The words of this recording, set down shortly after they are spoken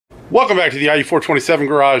Welcome back to the IU427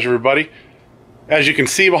 garage, everybody. As you can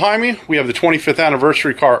see behind me, we have the 25th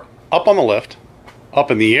anniversary car up on the lift, up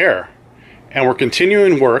in the air, and we're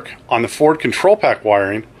continuing work on the Ford control pack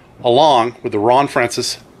wiring along with the Ron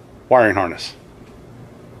Francis wiring harness.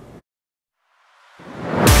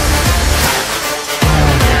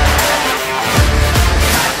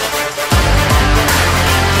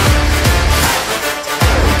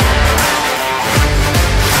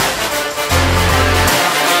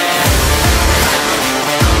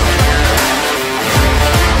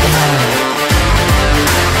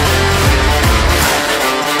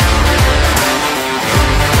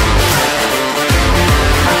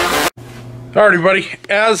 All right, everybody,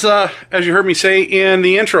 as you heard me say in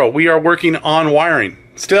the intro, we are working on wiring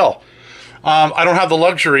still. I don't have the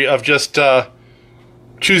luxury of just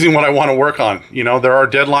choosing what I want to work on. You know, there are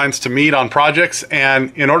deadlines to meet on projects,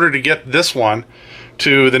 and in order to get this one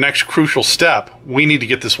to the next crucial step, we need to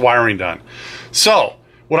get this wiring done. So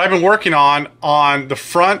what I've been working on the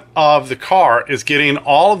front of the car is getting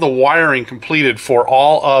all of the wiring completed for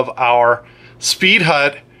all of our speed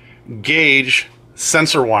hut gauge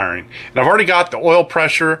sensor wiring. And I've already got the oil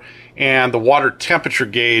pressure and the water temperature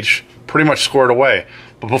gauge pretty much squared away.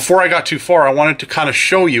 But before I got too far, I wanted to kind of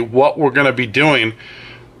show you what we're going to be doing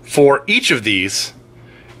for each of these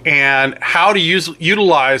and how to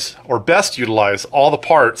utilize or best utilize all the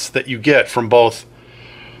parts that you get from both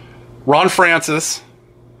Ron Francis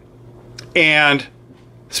and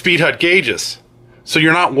Speed Hut gauges. So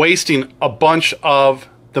you're not wasting a bunch of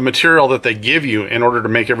the material that they give you in order to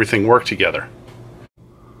make everything work together.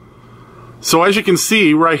 So as you can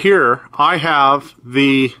see right here, I have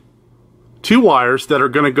the two wires that are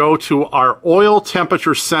going to go to our oil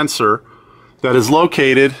temperature sensor that is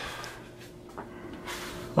located,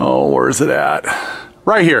 where is it at?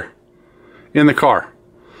 Right here in the car.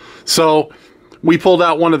 So we pulled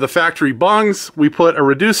out one of the factory bungs, we put a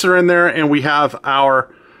reducer in there, and we have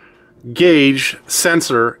our gauge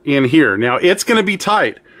sensor in here. Now it's going to be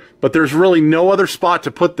tight, but there's really no other spot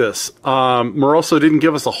to put this. Moroso didn't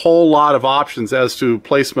give us a whole lot of options as to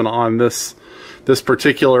placement on this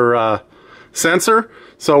particular sensor,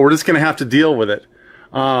 so we're just going to have to deal with it.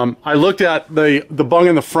 I looked at the bung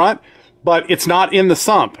in the front, but it's not in the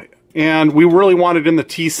sump, and we really want it in the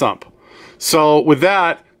T-sump. So with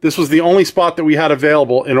that, this was the only spot that we had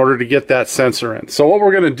available in order to get that sensor in. So what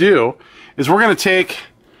we're going to do is we're going to take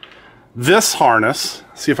this harness,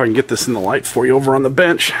 see if I can get this in the light for you over on the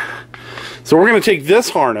bench. So we're going to take this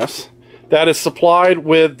harness that is supplied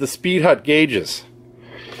with the Speed Hut gauges,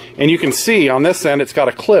 and you can see on this end it's got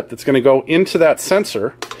a clip that's going to go into that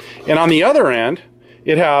sensor, and on the other end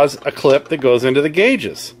it has a clip that goes into the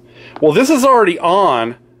gauges. Well, this is already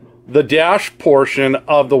on the dash portion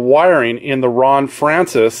of the wiring in the Ron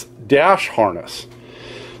Francis dash harness.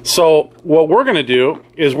 So what we're going to do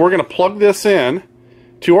is we're going to plug this in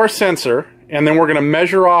to our sensor, and then we're going to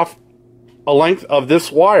measure off a length of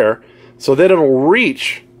this wire so that it'll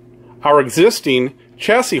reach our existing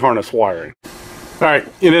chassis harness wiring. All right,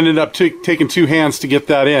 it ended up taking two hands to get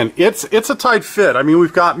that in. It's a tight fit. I mean,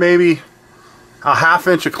 we've got maybe a ½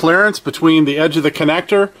 inch of clearance between the edge of the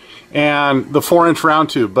connector and the 4-inch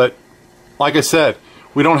round tube, but like I said,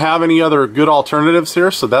 we don't have any other good alternatives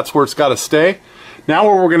here, so that's where it's got to stay. Now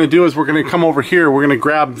what we're going to do is we're going to come over here, we're going to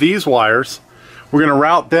grab these wires, we're going to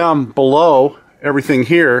route them below everything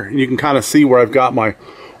here, and you can kind of see where I've got my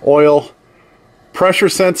oil pressure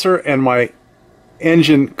sensor and my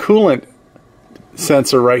engine coolant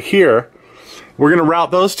sensor right here. We're going to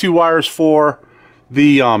route those two wires for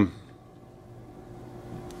the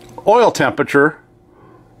oil temperature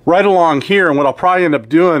right along here, and what I'll probably end up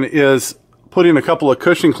doing is putting a couple of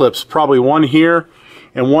cushion clips, probably one here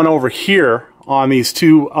and one over here on these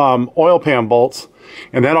two oil pan bolts,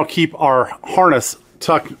 and that'll keep our harness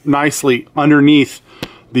tucked nicely underneath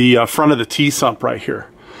the front of the T-sump right here.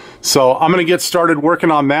 So I'm going to get started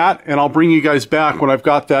working on that, and I'll bring you guys back when I've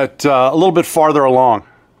got that a little bit farther along.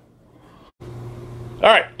 All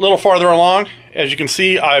right, a little farther along. As you can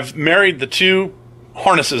see, I've married the two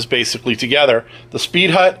harnesses basically together, the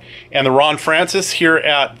Speed Hut and the Ron Francis here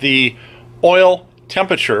at the oil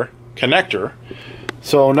temperature connector.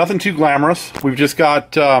 So nothing too glamorous. We've just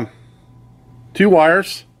got two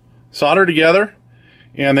wires soldered together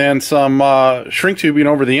and then some shrink tubing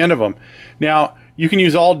over the end of them. Now you can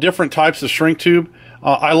use all different types of shrink tube.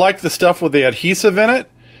 I like the stuff with the adhesive in it,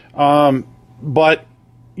 but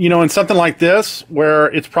you know, in something like this where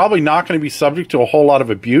it's probably not going to be subject to a whole lot of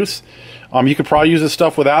abuse, you could probably use this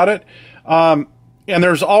stuff without it. And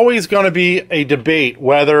there's always going to be a debate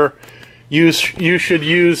whether you should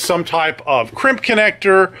use some type of crimp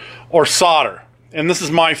connector or solder. and this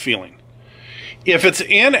is my feeling, if it's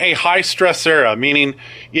in a high stress area, meaning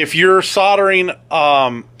if you're soldering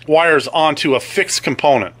wires onto a fixed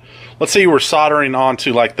component, let's say you were soldering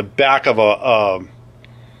onto like the back of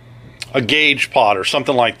a gauge pod or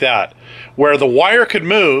something like that, where the wire could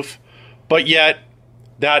move, but yet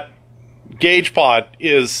that gauge pod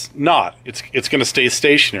is not. It's going to stay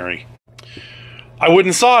stationary. I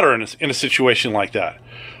wouldn't solder in a situation like that.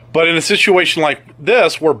 But in a situation like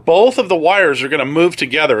this, where both of the wires are going to move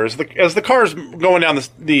together, as the car's going down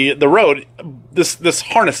the road, this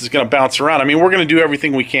harness is going to bounce around. I mean, we're going to do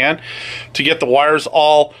everything we can to get the wires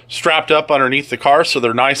all strapped up underneath the car so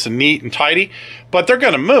they're nice and neat and tidy, but they're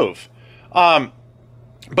going to move. But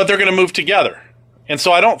they're going to move together. And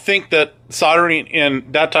so I don't think that soldering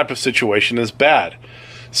in that type of situation is bad.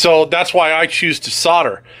 So that's why I choose to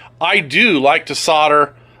solder. I do like to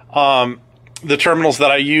solder the terminals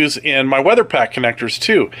that I use in my weather pack connectors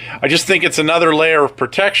too. I just think it's another layer of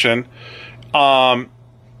protection, again,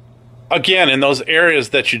 in those areas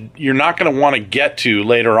that you're not going to want to get to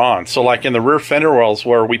later on. So like in the rear fender wells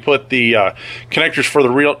where we put the connectors for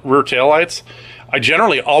the rear taillights, I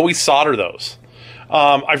generally always solder those.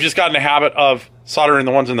 I've just gotten a habit of soldering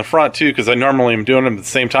the ones in the front too, because I normally am doing them at the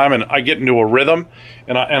same time, and I get into a rhythm,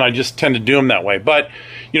 and I just tend to do them that way. But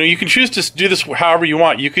you know, you can choose to do this however you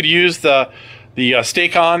want. You could use the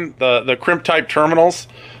Stake-On, the crimp type terminals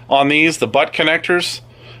on these, the butt connectors,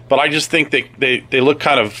 but I just think they look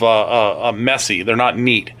kind of messy. They're not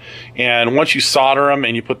neat. And once you solder them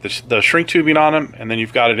and you put the shrink tubing on them, and then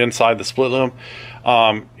you've got it inside the split loom,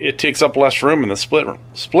 it takes up less room in the split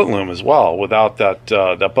loom as well without that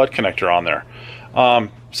butt connector on there.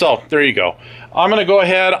 So there you go. I'm going to go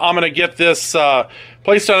ahead. I'm going to get this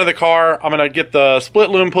placed under the car. I'm going to get the split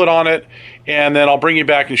loom put on it, and then I'll bring you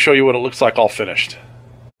back and show you what it looks like all finished.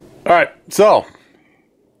 All right, so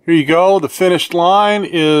here you go. The finished line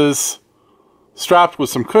is strapped with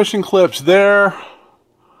some cushion clips there,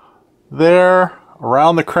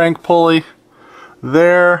 around the crank pulley,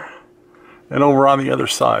 there, and over on the other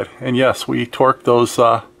side. And yes, we torqued those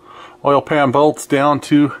oil pan bolts down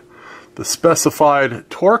to the specified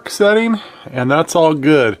torque setting, and that's all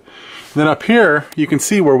good. And then up here you can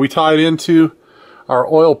see where we tied into our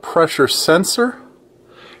oil pressure sensor,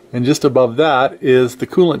 and just above that is the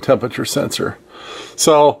coolant temperature sensor.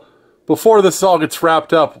 So before this all gets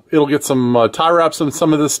wrapped up, it'll get some tie wraps and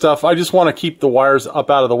some of this stuff. I just want to keep the wires up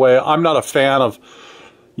out of the way. I'm not a fan of,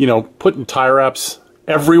 you know, putting tie wraps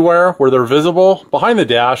everywhere where they're visible. Behind the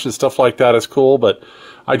dash and stuff like that is cool, but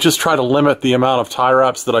I just try to limit the amount of tie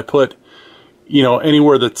wraps that I put, you know,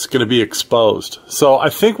 anywhere that's going to be exposed. So I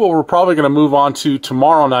think what we're probably going to move on to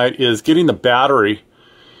tomorrow night is getting the battery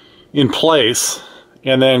in place,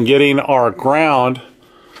 and then getting our ground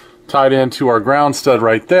tied into our ground stud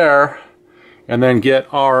right there, and then get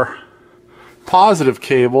our positive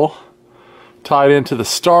cable tied into the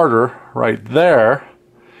starter right there.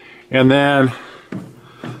 And then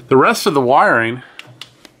the rest of the wiring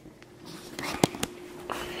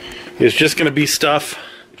is just going to be stuff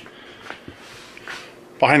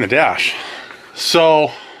behind the dash.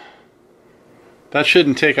 So that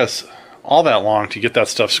shouldn't take us all that long to get that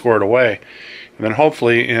stuff squared away. And then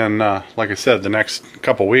hopefully in, like I said, the next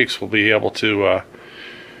couple weeks we'll be able to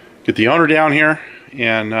get the owner down here,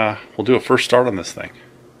 and we'll do a first start on this thing.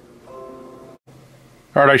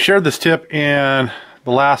 Alright, I shared this tip in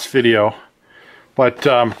the last video, but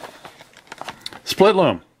split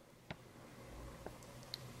loom.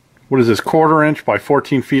 What is this, 1/4 inch by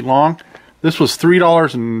 14 feet long? This was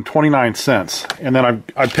 $3.29, and then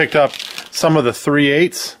I picked up some of the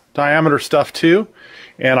 3/8 diameter stuff too,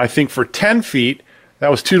 and I think for 10 feet that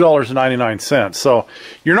was $2.99. So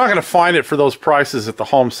you're not going to find it for those prices at the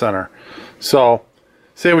home center. So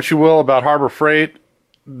say what you will about Harbor Freight,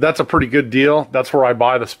 that's a pretty good deal. That's where I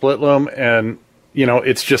buy the split loom, and you know,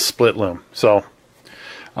 it's just split loom. So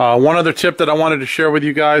one other tip that I wanted to share with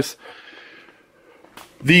you guys: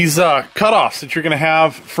 these cutoffs that you're going to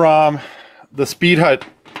have from the Speed Hut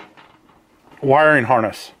wiring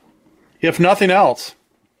harness, if nothing else,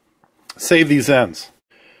 save these ends.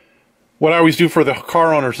 What I always do for the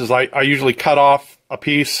car owners is I usually cut off a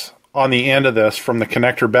piece on the end of this from the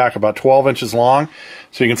connector back about 12 inches long.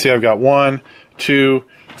 So you can see I've got 1, 2,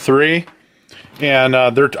 3, and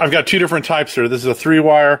I've got 2 different types here. This is a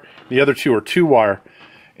 3-wire, the other 2 are 2-wire,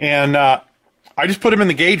 and I just put them in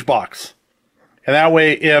the gauge box. And that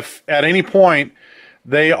way, if at any point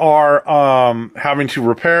they are having to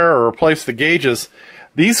repair or replace the gauges,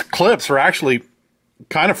 these clips are actually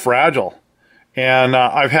kind of fragile. And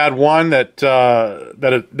I've had one that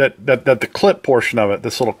the clip portion of it,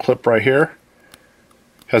 this little clip right here,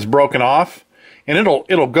 has broken off. and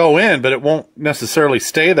it'll go in, but it won't necessarily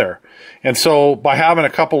stay there. And so by having a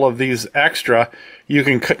couple of these extra, you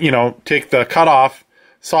can, you know, take the cutoff,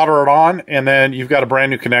 solder it on, and then you've got a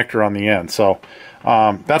brand new connector on the end. So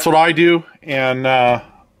that's what I do, and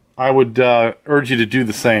I would urge you to do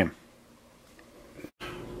the same.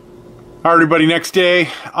 All right, everybody, next day,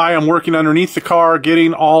 I am working underneath the car,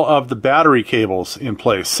 getting all of the battery cables in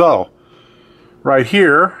place. So right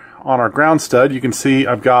here on our ground stud, you can see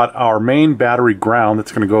I've got our main battery ground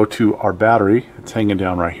that's going to go to our battery. It's hanging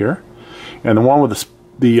down right here. And the one with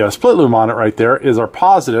the split loom on it right there is our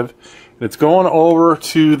positive. It's going over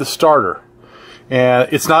to the starter.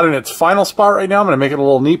 And it's not in its final spot right now. I'm going to make it a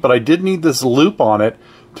little neat, but I did need this loop on it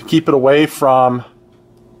to keep it away from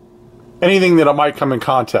anything that it might come in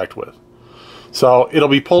contact with. So it'll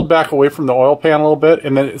be pulled back away from the oil pan a little bit,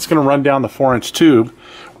 and then it's going to run down the 4-inch tube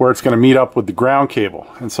where it's going to meet up with the ground cable.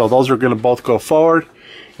 And so those are going to both go forward.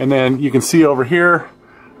 And then you can see over here,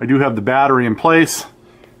 I do have the battery in place,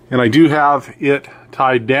 and I do have it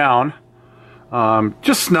tied down.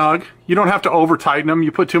 Just snug. You don't have to over tighten them.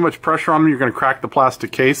 You put too much pressure on them, you're going to crack the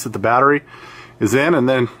plastic case that the battery is in, and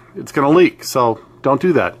then it's going to leak. So don't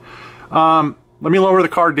do that. Let me lower the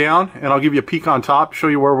car down, and I'll give you a peek on top, show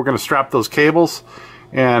you where we're going to strap those cables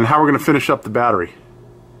and how we're going to finish up the battery.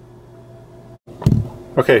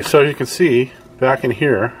 Okay, so you can see back in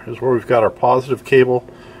here is where we've got our positive cable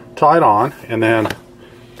tied on, and then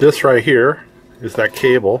this right here is that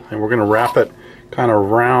cable, and we're going to wrap it kind of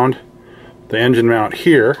around the engine mount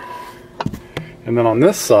here. And then on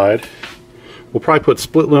this side, we'll probably put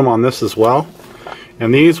split loom on this as well.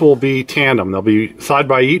 And these will be tandem. They'll be side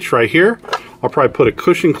by each right here. I'll probably put a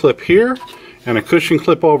cushion clip here and a cushion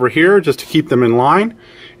clip over here just to keep them in line.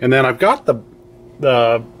 And then I've got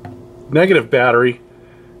the negative battery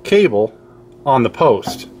cable on the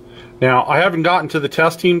post. Now, I haven't gotten to the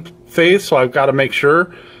testing phase, so I've got to make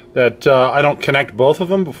sure that I don't connect both of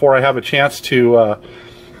them before I have a chance to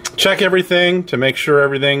check everything to make sure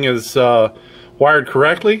everything is wired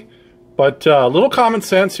correctly. But a little common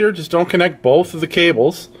sense here, just don't connect both of the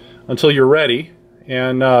cables until you're ready.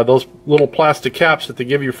 And those little plastic caps that they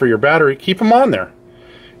give you for your battery, keep them on there.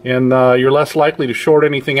 And you're less likely to short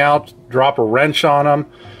anything out, drop a wrench on them,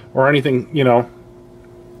 or anything, you know,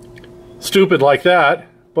 stupid like that.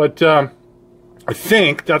 But I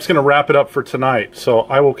think that's going to wrap it up for tonight. So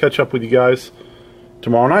I will catch up with you guys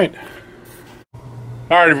tomorrow night.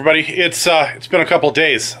 All right, everybody, it's been a couple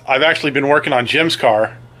days. I've actually been working on Jim's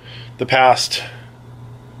car the past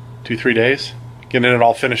 2-3 days, getting it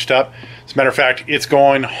all finished up. As a matter of fact, it's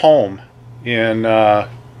going home in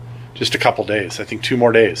just a couple days. I think 2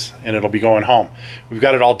 more days, and it'll be going home. We've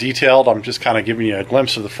got it all detailed. I'm just kind of giving you a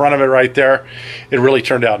glimpse of the front of it right there. It really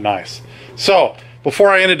turned out nice. So before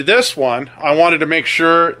I ended this one, I wanted to make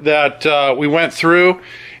sure that we went through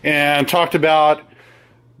and talked about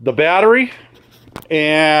the battery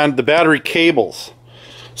and the battery cables.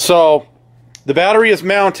 So the battery is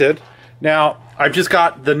mounted. Now, I've just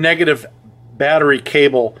got the negative battery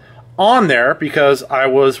cable on there because I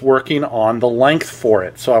was working on the length for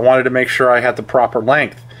it. So I wanted to make sure I had the proper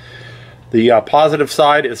length. The positive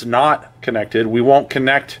side is not connected. We won't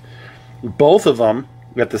connect both of them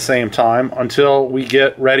at the same time until we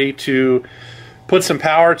get ready to put some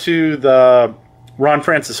power to the Ron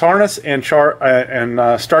Francis harness and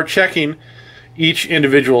start checking each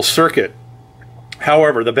individual circuit.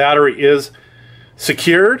 However, the battery is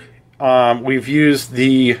secured. We've used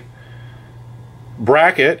the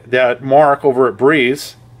bracket that Mark over at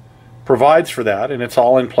Breeze provides for that, and it's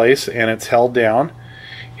all in place and it's held down.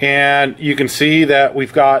 And you can see that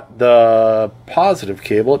we've got the positive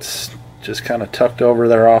cable. It's just kind of tucked over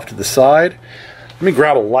there off to the side. Let me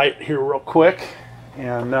grab a light here real quick,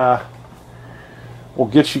 and we'll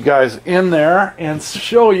get you guys in there and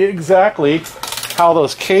show you exactly how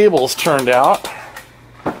those cables turned out.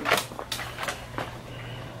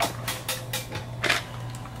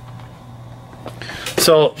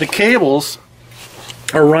 So the cables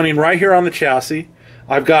are running right here on the chassis.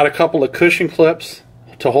 I've got a couple of cushion clips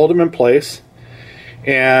to hold them in place.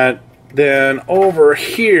 And then over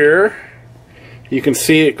here, you can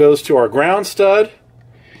see it goes to our ground stud.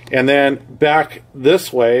 And then back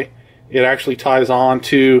this way, it actually ties on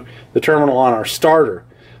to the terminal on our starter.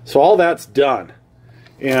 So all that's done.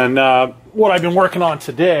 And what I've been working on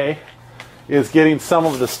today is getting some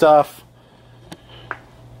of the stuff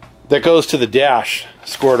that goes to the dash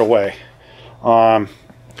squared away.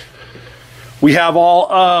 We have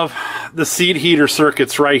all of the seat heater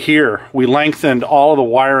circuits right here. We lengthened all of the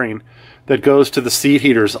wiring that goes to the seat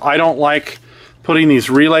heaters. I don't like putting these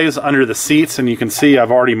relays under the seats, and you can see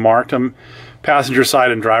I've already marked them passenger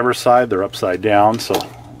side and driver's side. They're upside down, so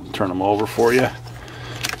I'll turn them over for you.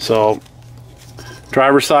 So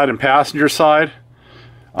driver's side and passenger side.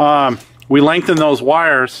 We lengthen those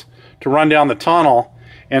wires to run down the tunnel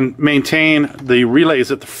and maintain the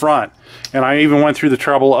relays at the front. And I even went through the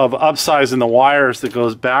trouble of upsizing the wires that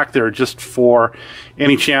goes back there just for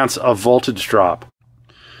any chance of voltage drop.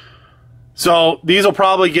 So these will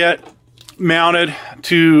probably get mounted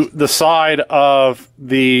to the side of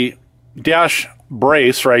the dash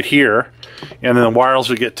brace right here, and then the wires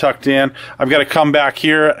will get tucked in. I've got to come back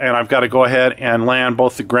here and I've got to go ahead and land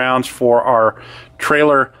both the grounds for our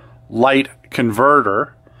trailer light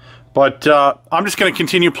converter. But I'm just going to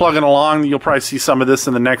continue plugging along. You'll probably see some of this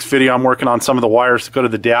in the next video. I'm working on some of the wires to go to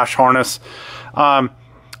the dash harness. I'm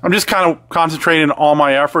just kind of concentrating all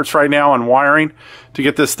my efforts right now on wiring to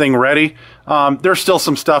get this thing ready. There's still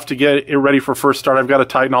some stuff to get it ready for first start. I've got to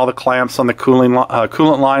tighten all the clamps on the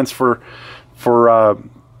coolant lines for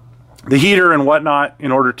the heater and whatnot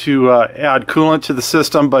in order to add coolant to the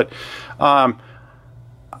system. But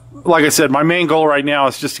like I said, my main goal right now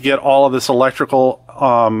is just to get all of this electrical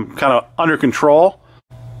kind of under control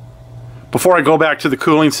before I go back to the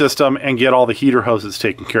cooling system and get all the heater hoses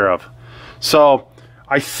taken care of. So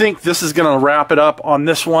I think this is going to wrap it up on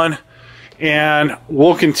this one, and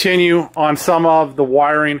we'll continue on some of the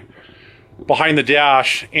wiring behind the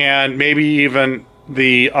dash and maybe even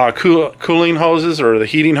the cooling hoses or the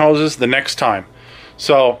heating hoses the next time.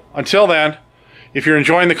 So until then, if you're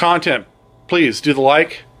enjoying the content, please do the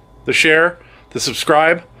like, the share, the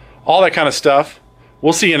subscribe, all that kind of stuff.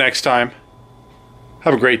 We'll see you next time.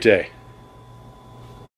 Have a great day.